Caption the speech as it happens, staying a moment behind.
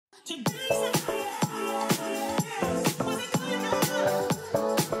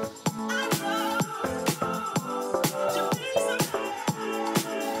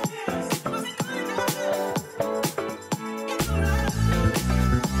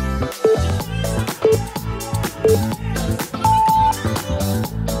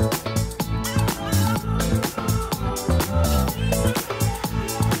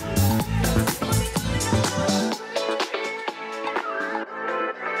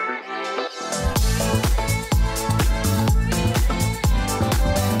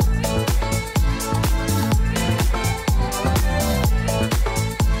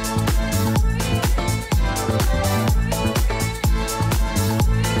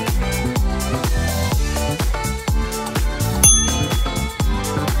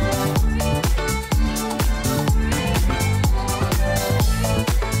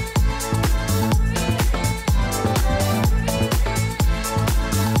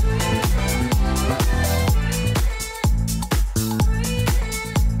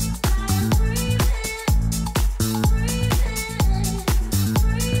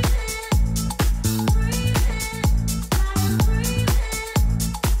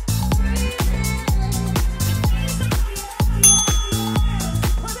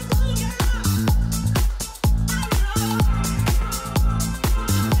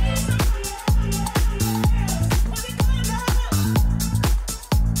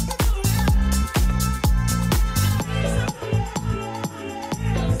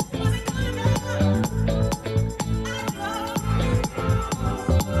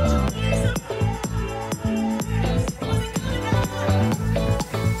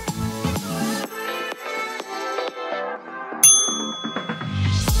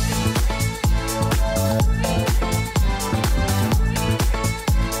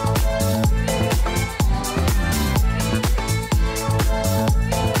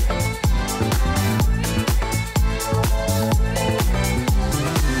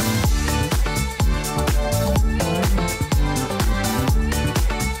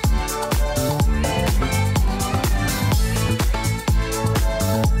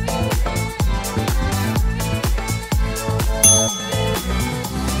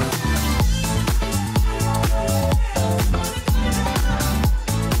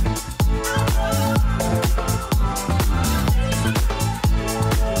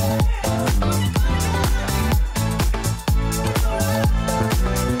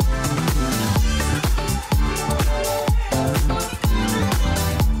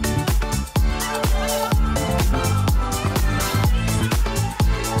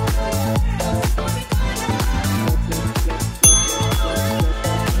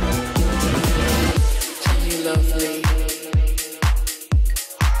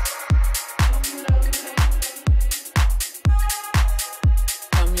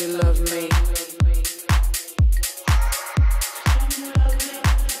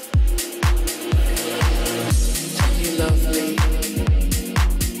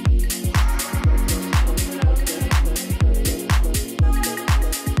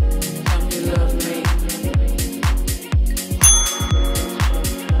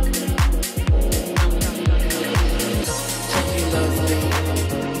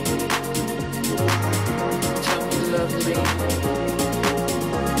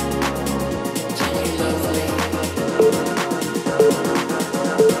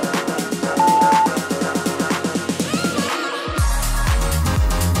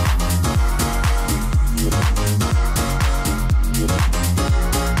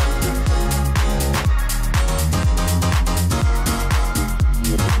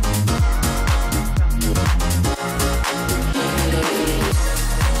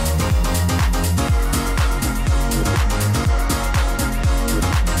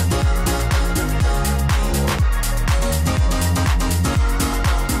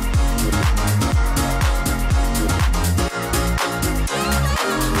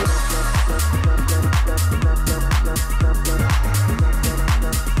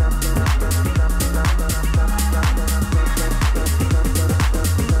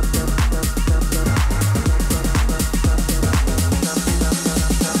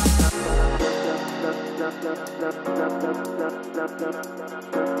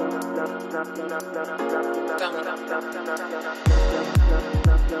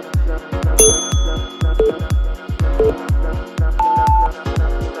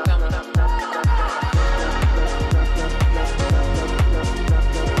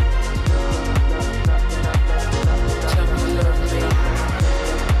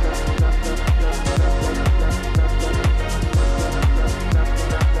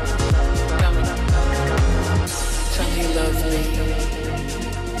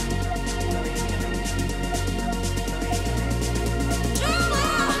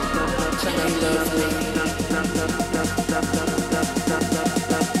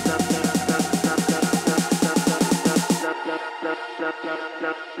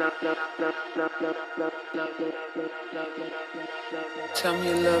Tell me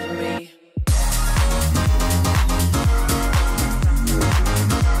you love me.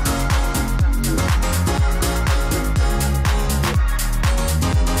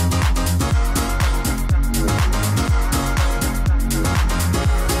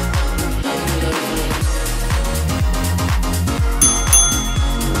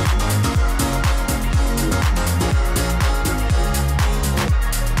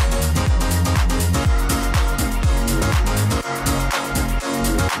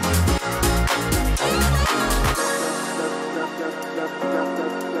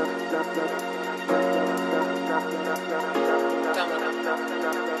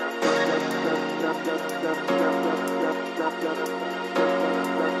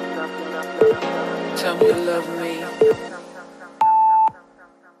 Tell me you love me.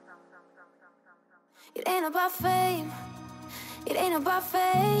 It ain't about fame, it ain't about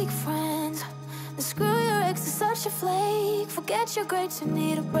fake friends. And screw your ex, is such a flake. Forget your grades, you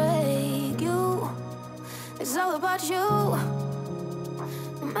need a break. You, it's all about you,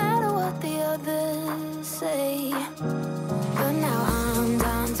 no matter what the others say. But now I'm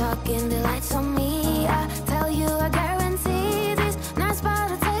done talking, the lights on me. I tell you, I guarantee this night's about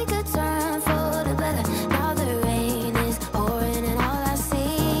to take a turn for the better. Now the rain is pouring and all I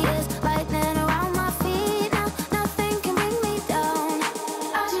see is lightning around my feet. Now nothing can bring me down.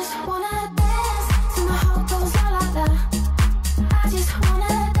 I just wanna dance till my heart goes la la la. I just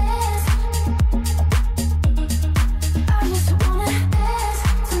wanna dance. I just wanna dance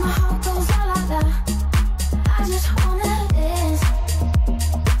till my heart goes la la la. I just wanna dance.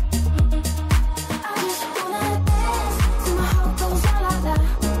 I just wanna dance till my heart goes la la la.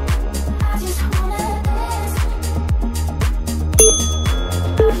 I just wanna dance.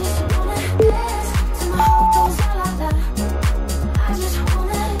 I just wanna dance till my heart goes la la la. I just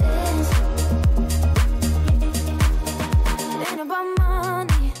wanna dance. It ain't about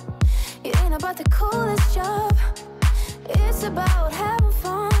money, it ain't about the coolest job. It's about having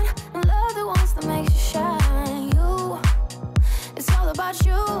fun and love the ones that makes you shine. You, it's all about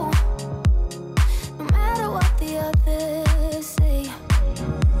you, no matter what the others say.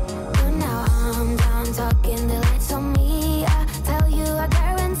 But now I'm done talking, the lights on me. I tell you, I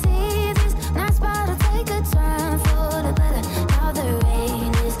guarantee this night's about to take a turn for the better. Now the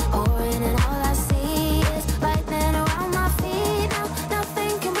rain is pouring and all I see is lightning around my feet. Now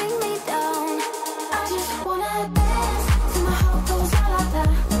nothing can bring me down. I just wanna dance till my heart goes la la la.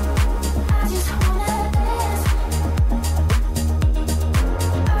 I just wanna dance.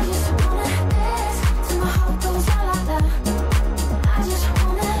 I just wanna dance till my heart goes la la la. I just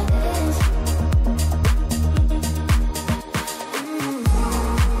wanna dance.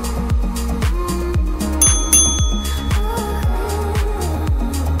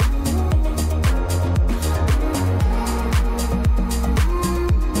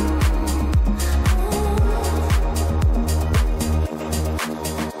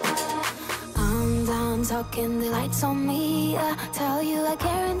 I'm done talking, the lights on me. I tell you, I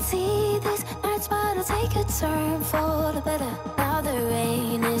guarantee this night's about to take a turn for the better. Now the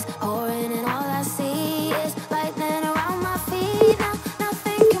rain is pouring and all I see is lightning around my feet. Now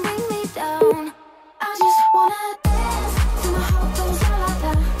nothing can bring me down. I just wanna dance till my heart goes la la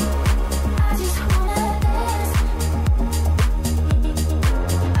la. I just wanna dance.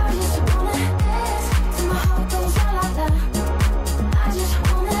 I just wanna dance till my heart goes la la la. I just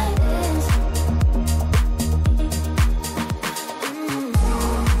wanna dance.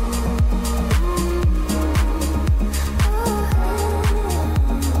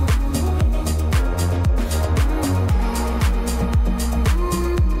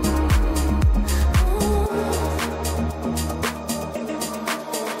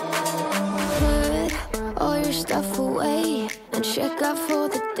 Put all your stuff away and check out for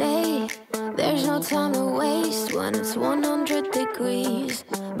the day. There's no time to waste when it's 100 degrees.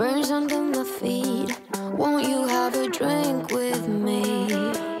 Burns under my feet. Won't you have a drink with me?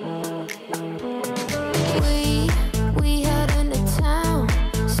 We head into town,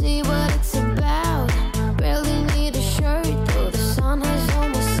 see what it's about. Barely need a shirt though the sun has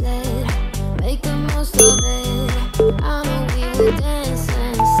almost set. Make the most of it. I know we will dance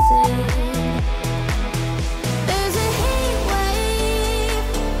and sing. There's a heat wave.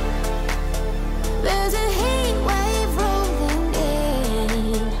 There's a heat wave rolling in.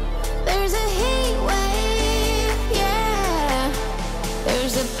 There's a heat wave, yeah.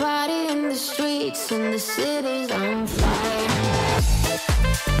 There's a party in the streets and the city's on fire.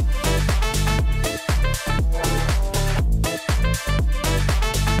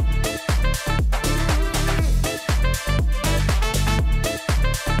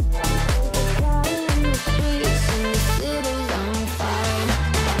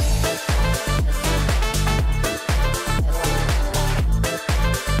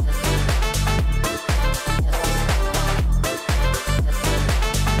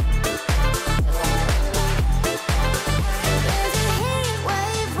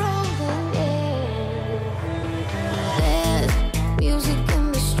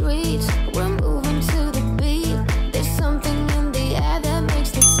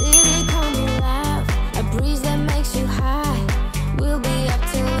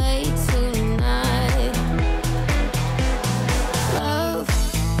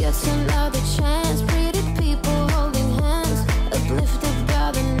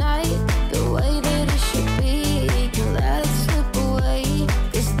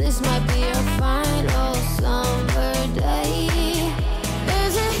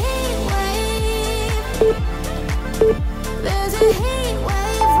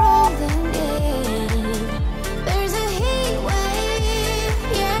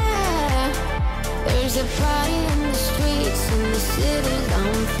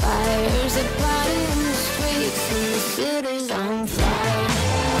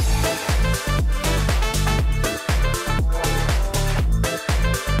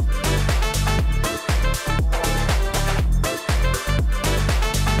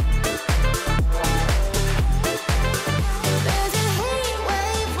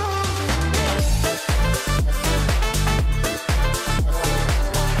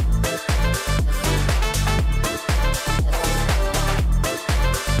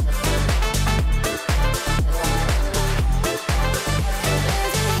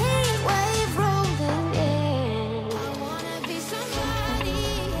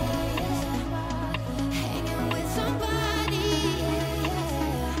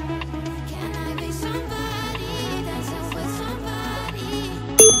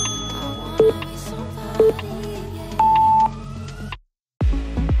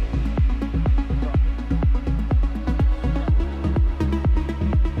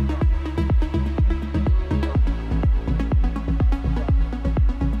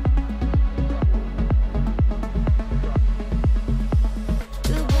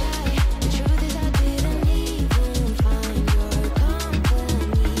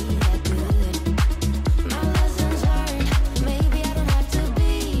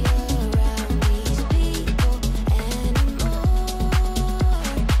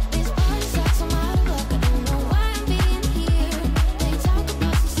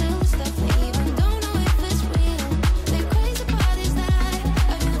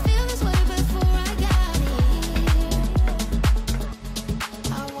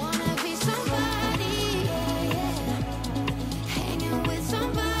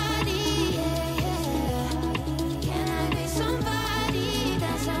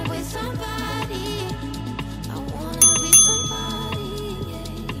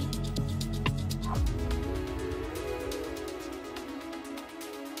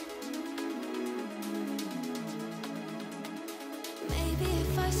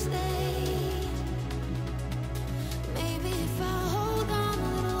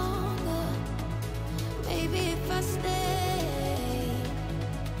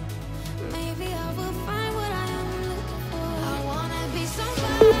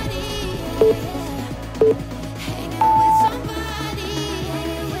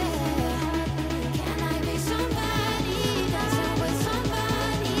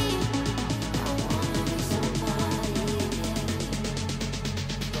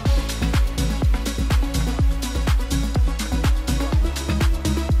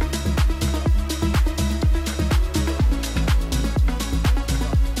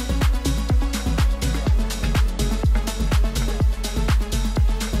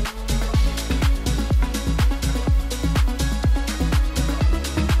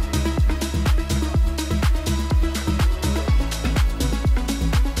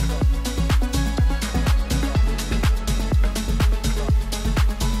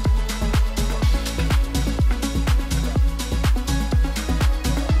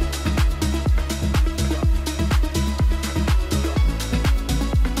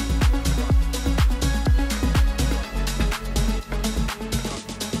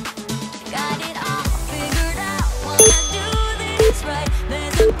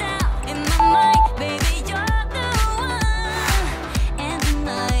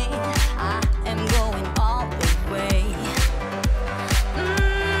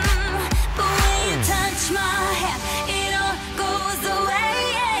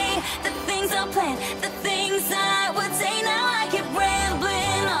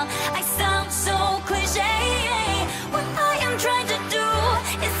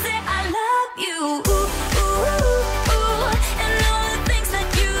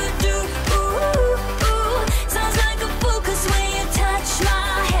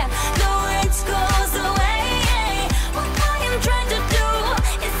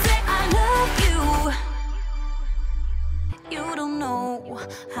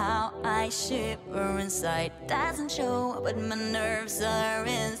 shiver inside. Doesn't show, but my nerves are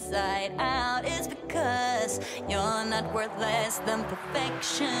inside out. It's because you're not worth less than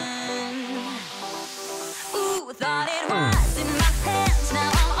perfection. Ooh, thought it was in my hands,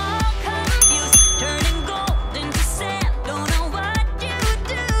 now I'm all confused. Turning gold into sand, don't know what you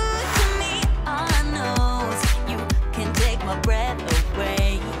do to me. All I know is you can take my breath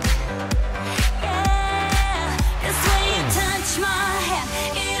away. Yeah, 'cause when you touch my hand,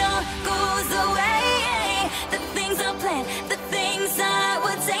 it all goes away. The things I planned, the things I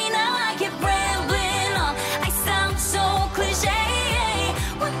would say, now I keep rambling on. I sound so cliche.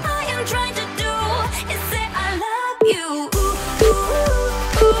 What I am trying to do is say I love you. Ooh, ooh.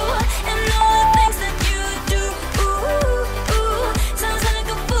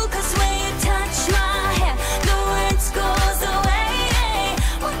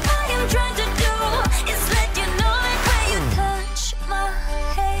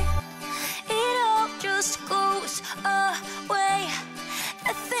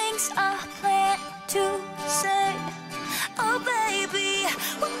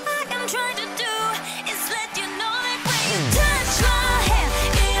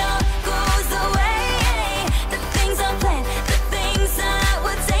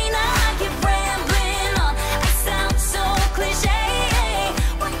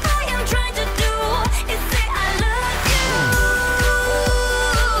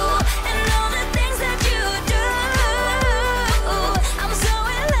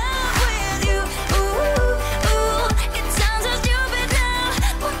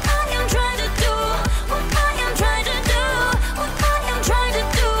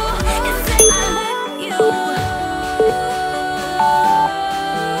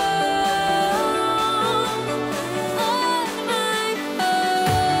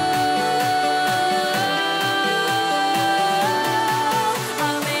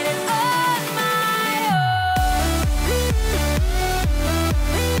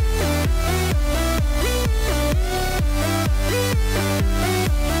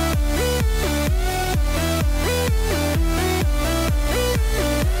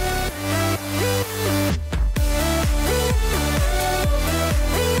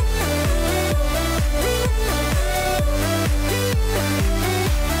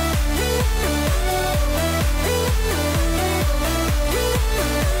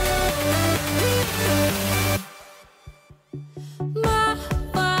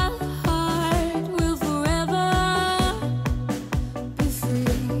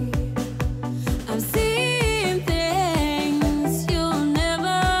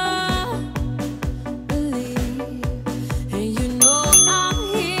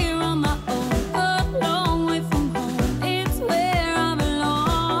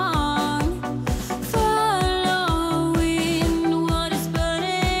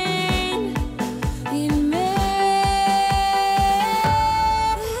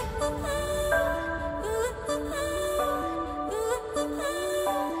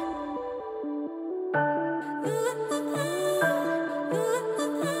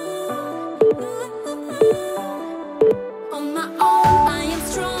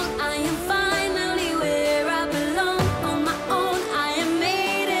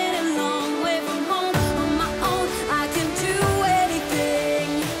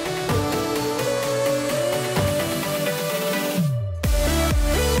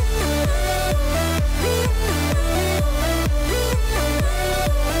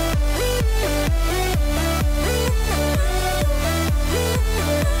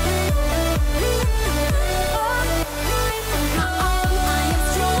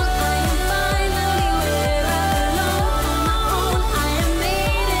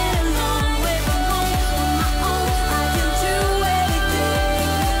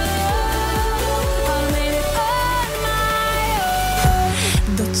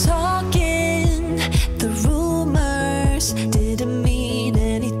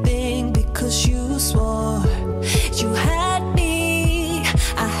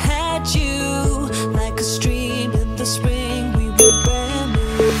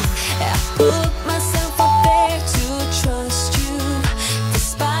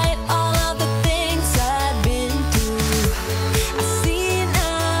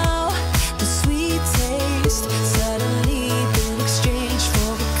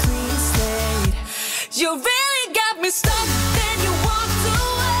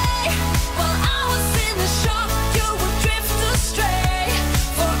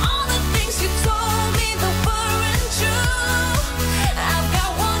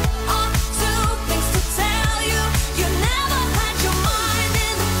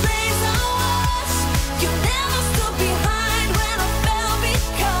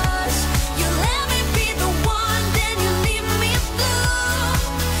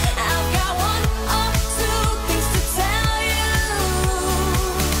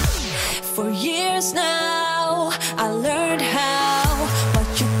 change now. I learned how.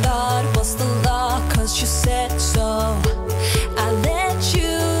 What you thought was the law, 'cause you said so. I let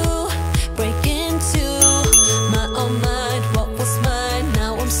you break into my own mind. What was mine,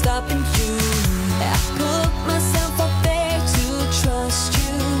 now I'm stopping you. I put myself up there to trust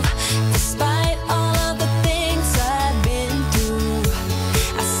you, despite all of the things I've been through.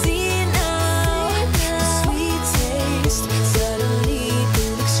 I see now the sweet taste suddenly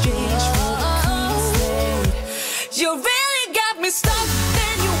in exchange for a clean slate. You really got me stuck,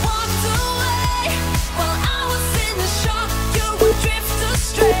 then you walked away. While I was in the shock, you would drift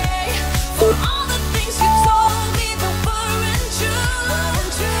astray. For all the things you told me that weren't true,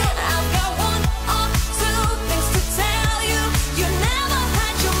 I've got one or two things to tell you. You never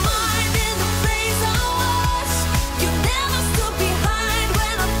had your mind in the place I was. You never stood behind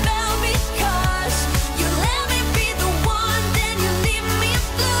when I fell, because you let me be the one, then you leave me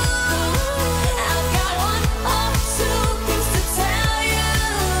blue. I've got one or two things to tell you.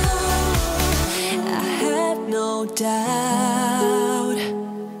 I had no doubt.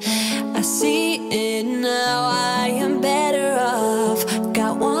 I see it now, I am better off.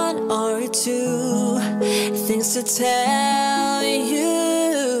 Got one or two things to tell you.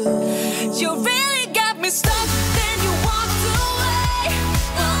 You really got me stuck, then you walked away.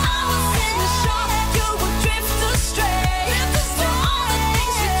 While I was in the shock, you would drift astray. For all the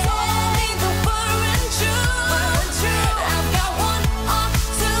things you told me that weren't true, I've got one or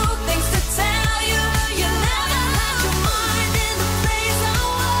two things to tell you. You never had your mind in the place I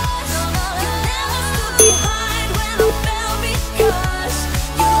was. You never stood behind when I fell, because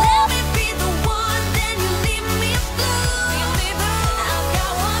you let me be the one, then you leave me blue. I've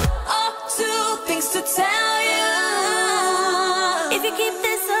got one or two things to tell you. If you keep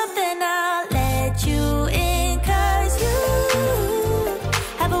this up, then I'll let you in, 'cause you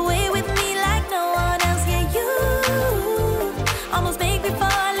have a way with me like no one else. Yeah, you almost make me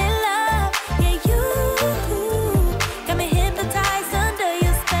fall in love. Yeah, you got me hypnotized under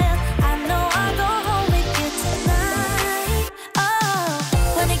your spell. I know I'll go home with you tonight. Oh,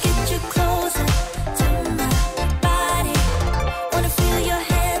 wanna get you closer to my body. Wanna feel your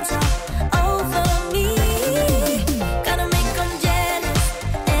hands all over me. Gonna make 'em jealous,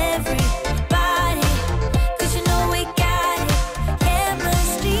 everybody, 'cause you know we got it,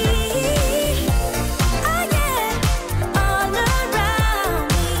 chemistry. Oh yeah, all around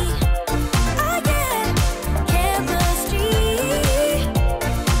me. Oh yeah, chemistry.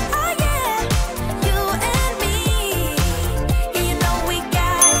 Oh yeah, you and me. Yeah, you know we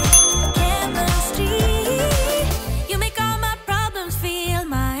got it, chemistry. You make all my problems feel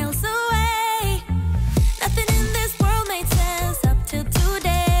miles away. Nothing in this world made sense up till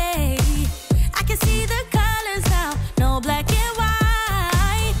today. I can see the colors now, no black and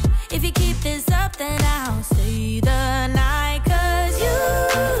white. If you keep this up, then I'll stay the night, 'cause you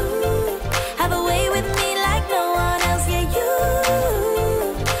have a way with me like no one else. Yeah, you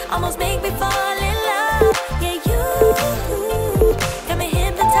almost make me fall in love. Yeah, you got me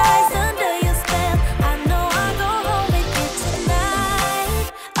hypnotized under your spell. I know I'll go home with you tonight.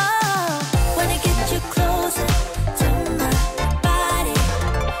 Oh, wanna get you closer to my body.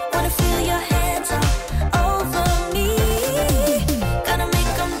 Wanna feel your hands all over me. Gonna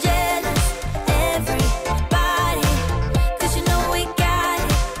make 'em jealous, everybody, 'cause you know we got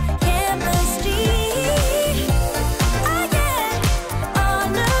it, chemistry. Oh yeah, all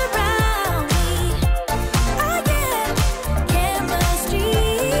around me. Oh yeah, chemistry.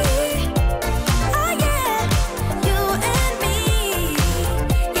 Oh yeah, you and me.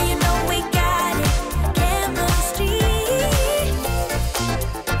 Yeah, you know we got it, chemistry.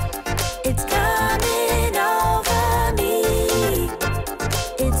 It's coming over me.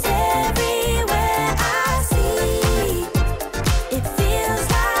 It's everywhere I see. It feels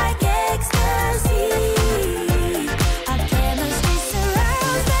like ecstasy. Our chemistry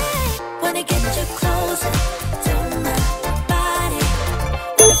surrounds me. Wanna get you closer to my body.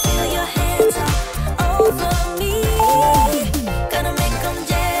 Wanna feel your hands all over me. Gonna make 'em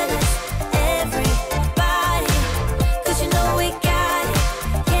jealous, everybody, 'cause you know we got it,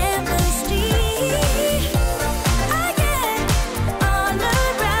 chemistry. Oh yeah, all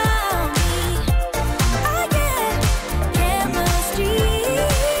around me. Oh yeah, chemistry.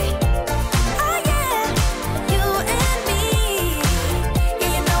 Oh yeah, you and me. Yeah,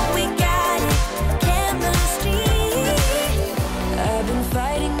 you know we got it, chemistry. I've been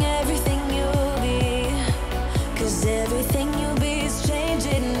fighting everything you'll be, 'cause everything you'll be is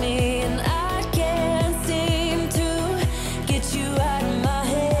changing me, and I can't seem to get you out of my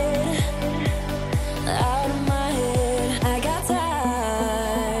head. Out of my head. I got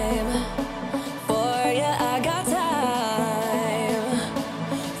time for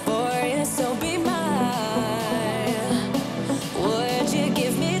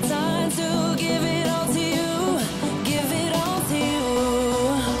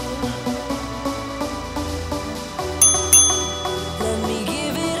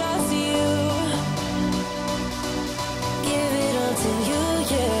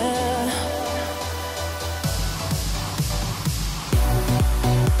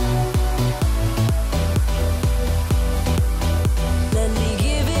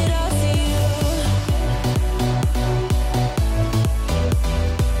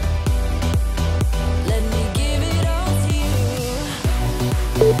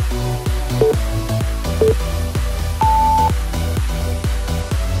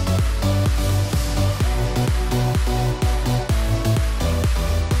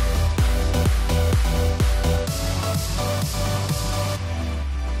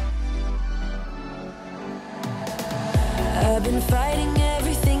I've been fighting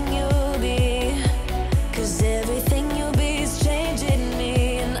everything you'll be, 'cause everything you'll be is changing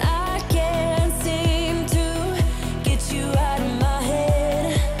me, and I can't seem to get you out of my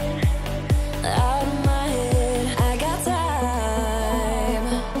head, out of my head. I got time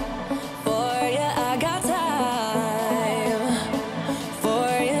for you, I got time for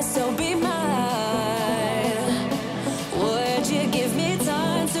you, so be mine. Would you give me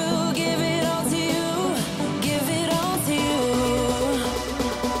time to give it all to you, give it all to you?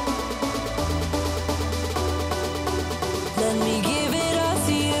 Let me give it all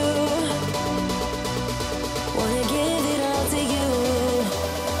to you. Wanna give it all to you.